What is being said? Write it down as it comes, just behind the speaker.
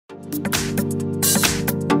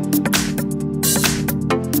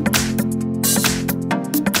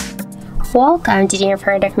Welcome to the in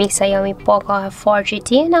front of me XIAOMI Poco F4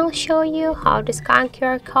 GT, and I'll show you how to scan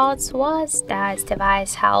QR codes with this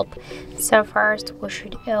device help. So first we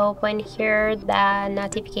should open here the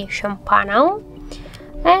notification panel,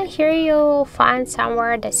 and here you'll find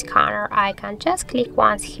somewhere the scanner icon. Just click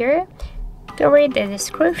once here to read the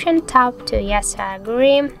description, tap to yes I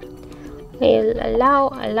agree, we'll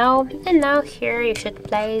allow, and now here you should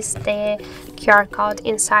place the QR code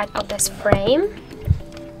inside of this frame.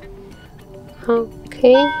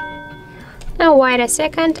 Okay, now wait a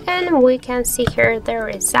second and we can see here the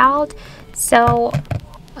result. So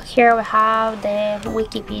here we have the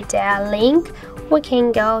Wikipedia link. We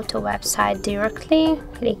can go to website directly,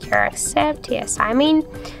 click here accept, yes I'm in,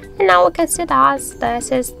 and now we can see that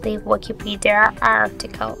this is the Wikipedia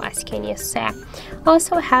article, as can you see.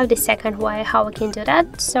 Also we have the second way how we can do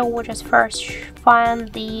that. So we'll just first find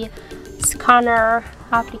the scanner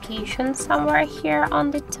application somewhere here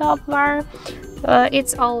on the top bar.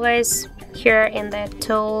 It's always here in the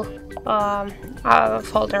tool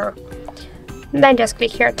folder. Then just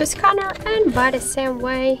click here to scanner, and by the same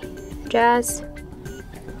way just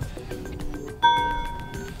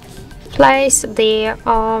place the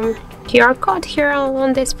QR code here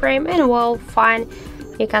on this frame, and we'll find,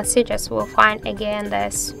 you can see, just we'll find again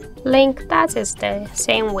this link that is the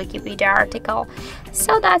same Wikipedia article.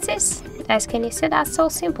 So that's it. As can you see, that's so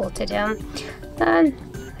simple to do. And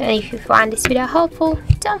if you find this video helpful,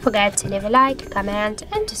 don't forget to leave a like, comment,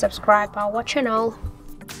 and to subscribe our channel.